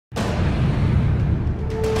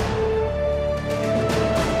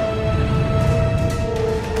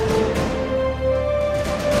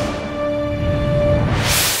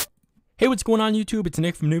Hey, what's going on YouTube? It's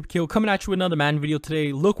Nick from Noobkill coming at you with another Madden video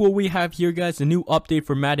today. Look what we have here, guys. The new update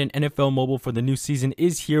for Madden NFL Mobile for the new season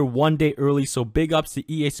is here one day early. So big ups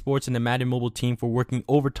to EA Sports and the Madden Mobile team for working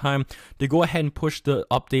overtime to go ahead and push the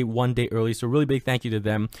update one day early. So really big thank you to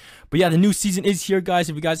them. But yeah, the new season is here, guys.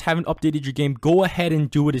 If you guys haven't updated your game, go ahead and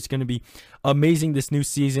do it. It's going to be amazing this new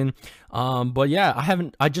season. But yeah,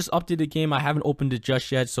 I just updated the game. I haven't opened it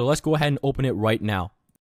just yet. So let's go ahead and open it right now.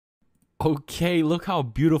 Okay, look how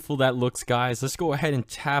beautiful that looks, guys. Let's go ahead and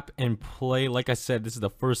tap and play. Like I said, this is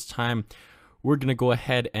the first time we're going to go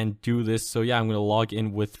ahead and do this. So yeah, I'm going to log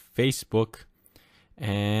in with Facebook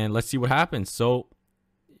and let's see what happens. So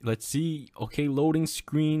let's see. Okay, loading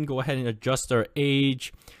screen. Go ahead and adjust our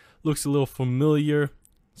age. Looks a little familiar.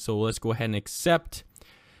 So let's go ahead and accept.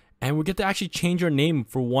 And we get to actually change our name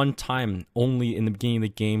for one time only in the beginning of the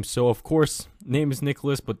game. So of course, name is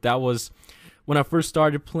Nicholas, but that was when I first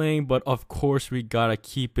started playing, but of course we gotta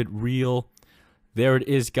keep it real. There it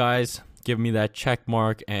is, guys. Give me that check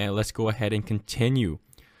mark and let's go ahead and continue.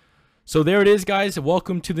 So there it is, guys.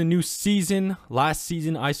 Welcome to the new season. Last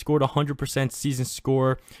season I scored 100% season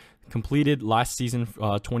score, completed last season,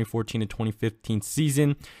 2014 to 2015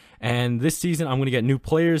 season, and this season I'm gonna get new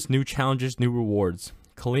players, new challenges, new rewards.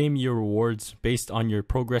 Claim your rewards based on your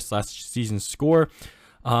progress last season score.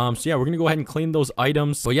 So yeah, we're gonna go ahead and claim those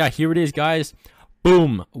items. But yeah, here it is, guys.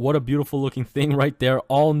 Boom! What a beautiful looking thing right there.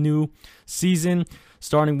 All new season,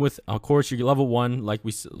 starting with, of course, your level 1, like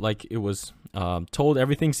it was told.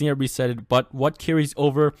 Everything's here resetted, but what carries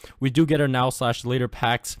over, we do get our now/later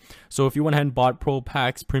packs. So if you went ahead and bought pro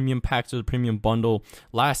packs, premium packs, or the premium bundle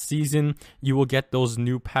last season, you will get those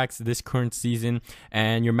new packs this current season,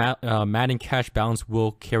 and your Madden cash balance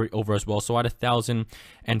will carry over as well. So I had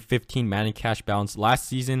 1,015 Madden cash balance last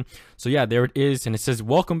season. So yeah, there it is, and it says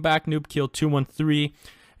welcome back Noobkill 213.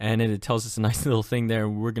 And then it tells us a nice little thing there.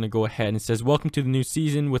 We're going to go ahead and it says, welcome to the new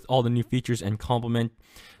season with all the new features and compliment.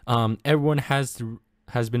 Everyone has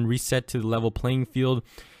been reset to the level playing field.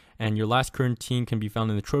 And your last current team can be found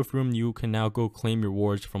in the trophy room. You can now go claim your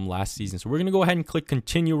rewards from last season. So we're going to go ahead and click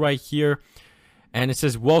continue right here. And it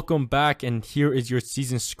says, welcome back. And here is your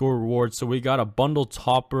season score reward. So we got a bundle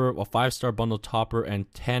topper, a 5-star bundle topper,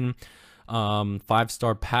 and 10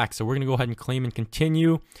 5-star packs. So we're going to go ahead and claim and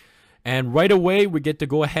continue. And right away, we get to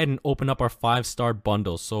go ahead and open up our 5-star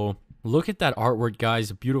bundle. So look at that artwork,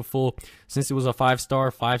 guys. Beautiful. Since it was a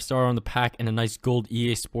 5-star on the pack, and a nice gold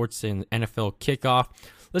EA Sports and NFL kickoff.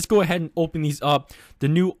 Let's go ahead and open these up. The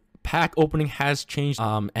new pack opening has changed.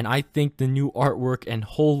 And I think the new artwork and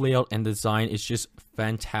whole layout and design is just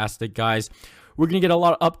fantastic, guys. We're going to get a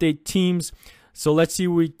lot of update teams. So let's see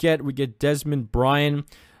what we get. We get Desmond Bryan.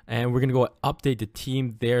 And we're going to go update the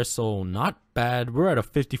team there. So not bad. We're at a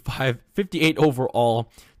 58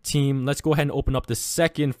 overall team. Let's go ahead and open up the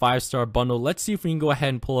second 5-star bundle. Let's see if we can go ahead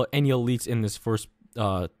and pull out any elites in this first,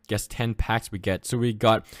 guess 10 packs we get. So we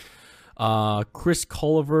got Chris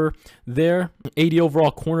Culliver there. 80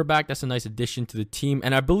 overall cornerback. That's a nice addition to the team.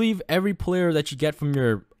 And I believe every player that you get from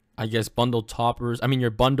your, I guess, bundle toppers, I mean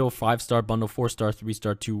your bundle, 5-star bundle, 4-star,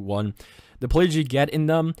 3-star, 2-1, the players you get in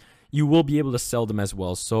them, you will be able to sell them as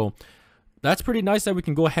well. So that's pretty nice that we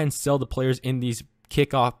can go ahead and sell the players in these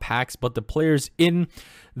kickoff packs, but the players in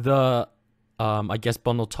the I guess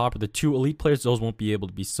bundle top, or the 2 elite players, those won't be able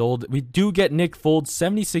to be sold. We do get Nick Foles,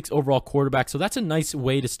 76 overall quarterback, so that's a nice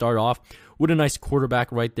way to start off with a nice quarterback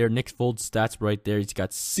right there. Nick Foles stats right there. He's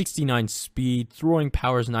got 69 speed, throwing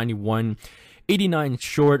powers 91, 89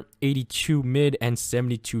 short, 82 mid, and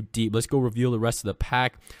 72 deep. Let's go reveal the rest of the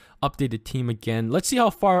pack. Update the team again. Let's see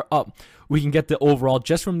how far up we can get the overall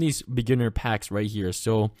just from these beginner packs right here.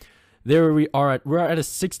 So there we are we're at a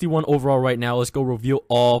 61 overall right now. Let's go reveal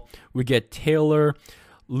all. We get Taylor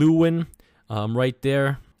Lewin right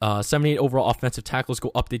there. 78 overall offensive tackle. Let's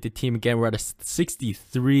go update the team again. We're at a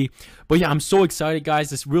 63. But yeah, I'm so excited,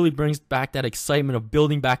 guys. This really brings back that excitement of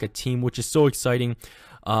building back a team, which is so exciting.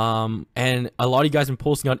 And a lot of you guys have been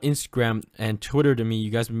posting on Instagram and Twitter to me.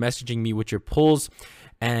 You guys have been messaging me with your pulls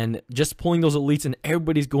and just pulling those elites, and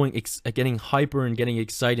everybody's getting hyper and getting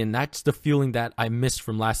excited. And that's the feeling that I missed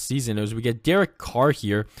from last season. As we get Derek Carr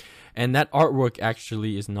here, and that artwork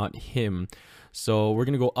actually is not him. So we're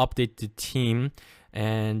gonna go update the team.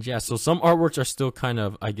 And yeah, so some artworks are still kind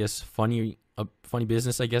of, I guess, funny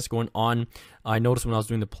business, I guess, going on. I noticed when I was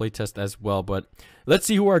doing the playtest as well. But let's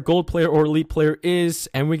see who our gold player or elite player is.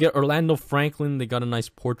 And we get Orlando Franklin. They got a nice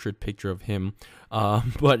portrait picture of him.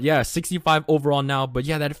 But yeah, 65 overall now. But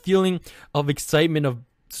yeah, that feeling of excitement of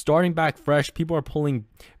starting back fresh. People are pulling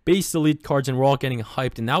base elite cards, and we're all getting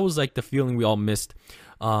hyped. And that was like the feeling we all missed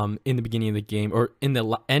in the beginning of the game, or in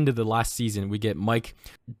the end of the last season. We get Mike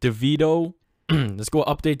DeVito. Let's go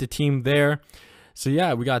update the team there. So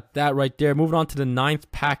yeah, we got that right there. Moving on to the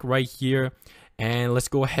 9th pack right here, and let's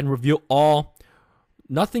go ahead and reveal all.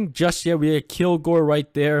 Nothing just yet. We had Kilgore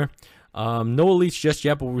right there. No elites just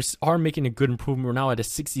yet, but we are making a good improvement. We're now at a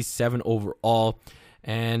 67 overall,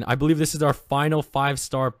 and I believe this is our final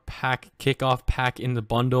 5-star pack, kickoff pack in the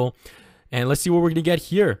bundle. And let's see what we're gonna get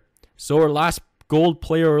here. So our last gold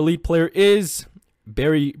player or elite player is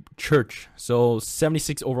Barry Church. So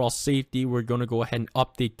 76 overall safety. We're gonna go ahead and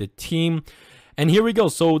update the team, and here we go.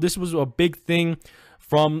 So this was a big thing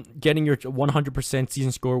from getting your 100%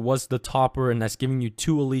 season score, was the topper, and that's giving you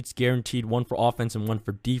 2 elites guaranteed, one for offense and one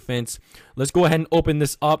for defense. Let's go ahead and open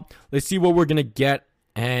this up. Let's see what we're gonna get.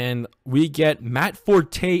 And we get Matt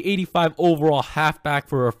Forte, 85 overall halfback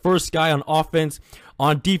for our first guy on offense.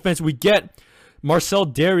 On defense, we get Marcel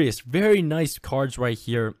Darius. Very nice cards right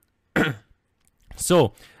here.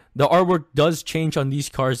 So the artwork does change on these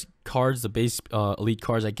cards, the base elite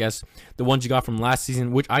cards, I guess, the ones you got from last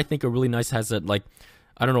season, which I think are really nice. Has that, like,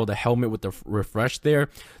 I don't know, the helmet with the refresh there.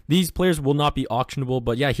 These players will not be auctionable,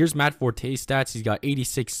 but yeah, here's Matt Forte's stats. He's got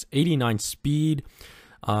 89 speed,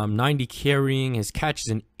 90 carrying. His catch is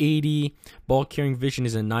an 80. Ball carrying vision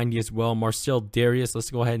is a 90 as well. Marcel Darius,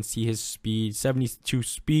 let's go ahead and see his speed. 72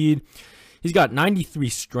 speed. He's got 93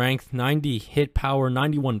 strength, 90 hit power,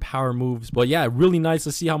 91 power moves. But yeah, really nice.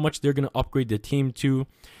 Let's see how much they're going to upgrade the team to.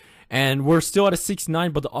 And we're still at a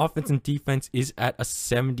 69, but the offense and defense is at a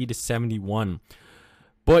 70 to 71.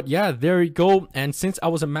 But yeah, there you go. And since I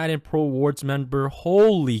was a Madden Pro Awards member,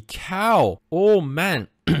 holy cow. Oh, man.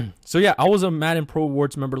 So yeah, I was a Madden Pro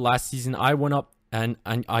Awards member last season. I went up and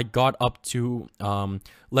I got up to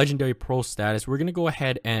Legendary Pro status. We're going to go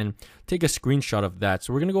ahead and take a screenshot of that.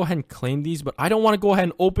 So we're going to go ahead and claim these, but I don't want to go ahead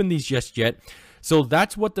and open these just yet. So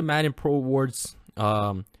that's what the Madden Pro Awards,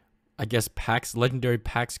 I guess, packs, legendary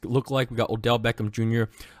packs look like. We got Odell Beckham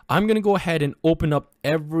Jr. I'm going to go ahead and open up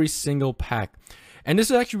every single pack. And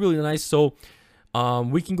this is actually really nice. So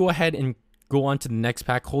we can go ahead and go on to the next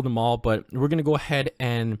pack, hold them all, but we're going to go ahead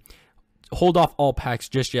and hold off all packs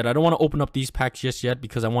just yet. I don't want to open up these packs just yet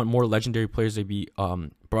because I want more legendary players to be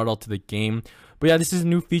brought out to the game. But yeah, this is a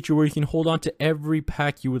new feature where you can hold on to every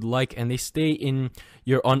pack you would like, and they stay in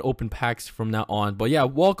your unopened packs from now on. But yeah,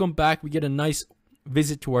 welcome back. We get a nice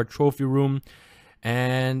visit to our trophy room.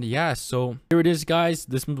 And yeah, so here it is, guys.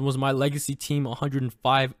 This was my legacy team,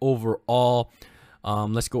 105 overall.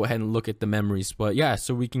 Let's go ahead and look at the memories. But yeah,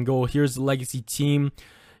 so we can go, here's the legacy team.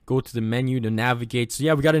 Go to the menu to navigate. So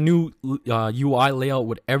yeah, we got a new UI layout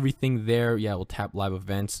with everything there. Yeah, we'll tap live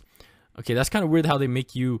events. Okay, that's kind of weird how they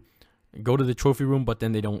make you go to the trophy room, but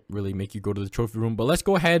then they don't really make you go to the trophy room. But let's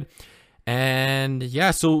go ahead. And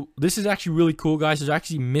yeah, so this is actually really cool, guys. There's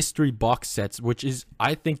actually mystery box sets, which is,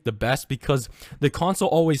 I think, the best, because the console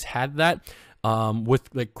always had that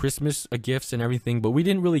with like Christmas gifts and everything, but we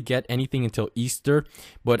didn't really get anything until Easter.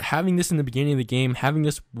 But having this in the beginning of the game, having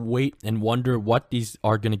us wait and wonder what these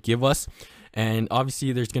are going to give us, and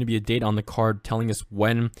obviously there's going to be a date on the card telling us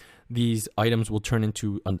when these items will turn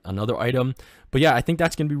into another item. But yeah, I think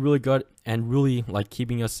that's going to be really good and really like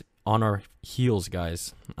keeping us on our heels,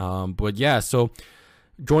 guys. But yeah, so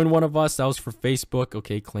join one of us. That was for Facebook.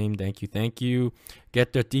 Okay, claim. Thank you.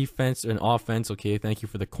 Get the defense and offense. Okay, thank you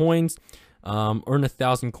for the coins. Earn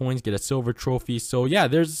 1,000 coins, get a silver trophy. So yeah,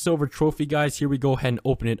 there's a silver trophy, guys. Here we go ahead and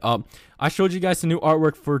open it up. I showed you guys the new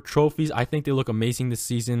artwork for trophies. I think they look amazing this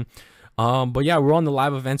season. But yeah, we're on the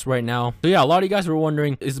live events right now. So yeah, a lot of you guys were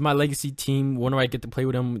wondering, is my legacy team, when do I get to play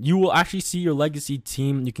with them? You will actually see your legacy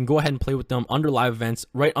team. You can go ahead and play with them under live events,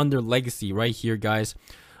 right under legacy right here, guys.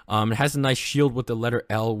 It has a nice shield with the letter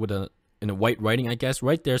L with in a white writing, I guess,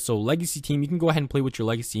 right there. So legacy team, you can go ahead and play with your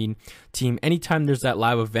legacy team anytime there's that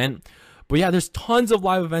live event. But yeah, there's tons of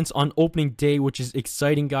live events on opening day, which is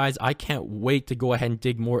exciting, guys. I can't wait to go ahead and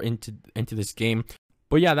dig more into this game.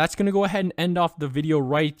 But yeah, that's going to go ahead and end off the video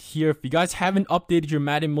right here. If you guys haven't updated your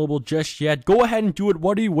Madden Mobile just yet, go ahead and do it.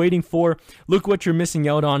 What are you waiting for? Look what you're missing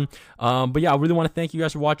out on. But yeah, I really want to thank you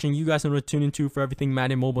guys for watching. You guys are going to tune into for everything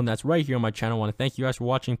Madden Mobile, and that's right here on my channel. I want to thank you guys for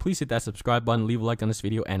watching. Please hit that subscribe button, leave a like on this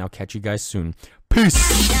video, and I'll catch you guys soon.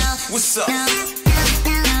 Peace. What's up?